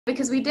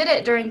Because we did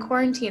it during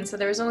quarantine, so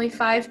there was only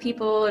 5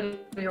 people and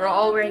we were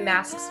all wearing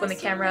masks when the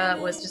camera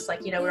was just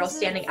like, you know, we were all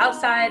standing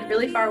outside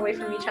really far away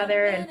from each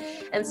other,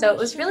 and so it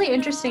was really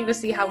interesting to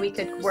see how we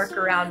could work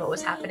around what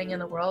was happening in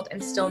the world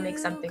and still make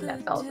something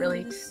that felt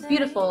really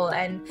beautiful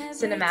and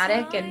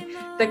cinematic.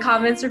 And the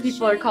comments where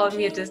people are calling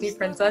me a Disney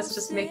princess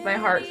just make my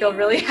heart feel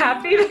really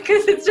happy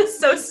because it's just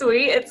so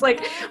sweet. It's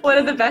like one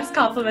of the best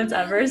compliments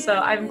ever, so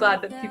I'm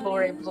glad that people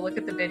were able to look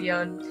at the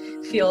video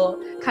and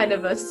feel kind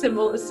of a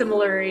similar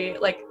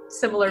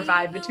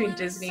vibe between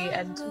Disney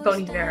and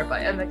Bon Iver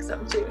by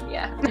mxmtoon,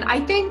 yeah. And I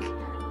think,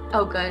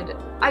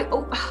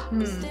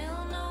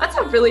 that's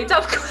a really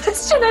tough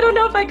question. I don't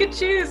know if I could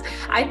choose.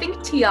 I think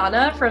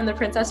Tiana from The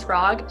Princess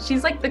Frog,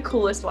 she's like the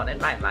coolest one in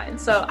my mind,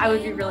 so I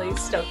would be really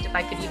stoked if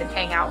I could even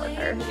hang out with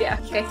her, yeah.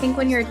 I think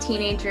when you're a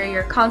teenager,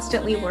 you're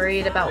constantly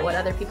worried about what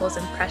other people's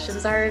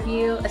impressions are of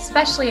you,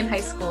 especially in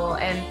high school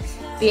and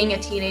being a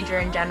teenager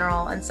in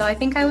general, and so I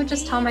think I would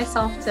just tell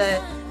myself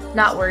to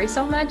not worry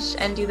so much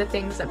and do the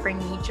things that bring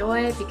me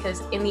joy,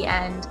 because in the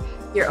end,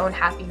 your own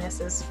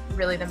happiness is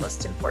really the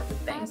most important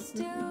thing.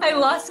 I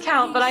lost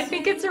count, but I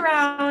think it's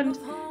around,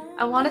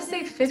 I want to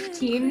say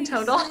 15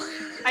 total.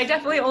 I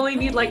definitely only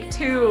need like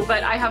 2,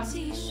 but I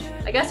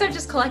guess I've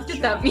just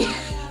collected them.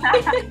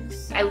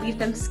 I leave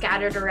them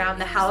scattered around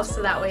the house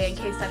so that way in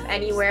case I'm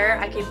anywhere,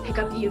 I can pick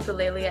up the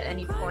ukulele at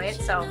any point.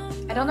 So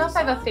I don't know if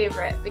I have a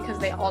favorite because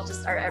they all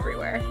just are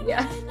everywhere.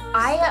 Yeah.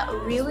 I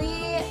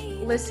really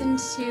listened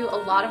to a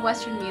lot of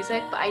Western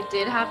music, but I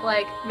did have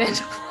like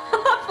mental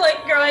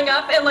like growing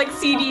up and like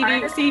CD.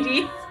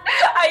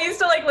 I used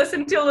to like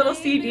listen to a little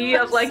CD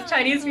of like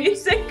Chinese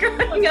music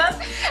growing up.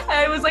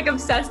 I was like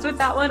obsessed with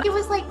that one. It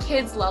was like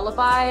kids'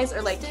 lullabies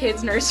or like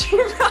kids' nursery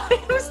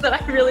rhymes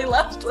that I really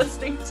loved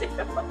listening to.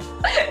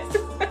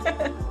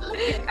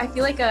 I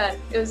feel like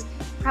it was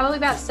probably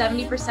about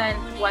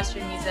 70%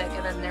 Western music,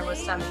 and then there was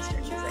some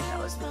Eastern music that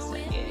was mixed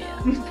in.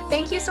 Yeah.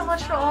 Thank you so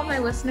much for all my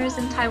listeners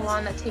in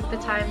Taiwan that take the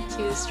time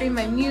to stream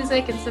my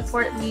music and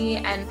support me,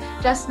 and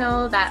just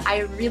know that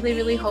I really,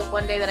 really hope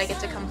one day that I get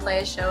to come play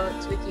a show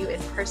with you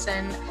in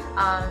person,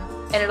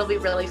 and it'll be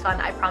really fun.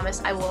 I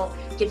promise I won't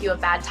give you a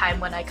bad time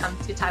when I come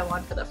to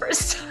Taiwan for the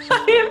first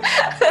time.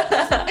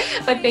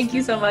 But thank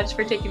you so much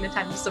for taking the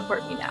time to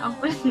support me now.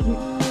 But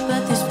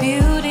this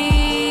beauty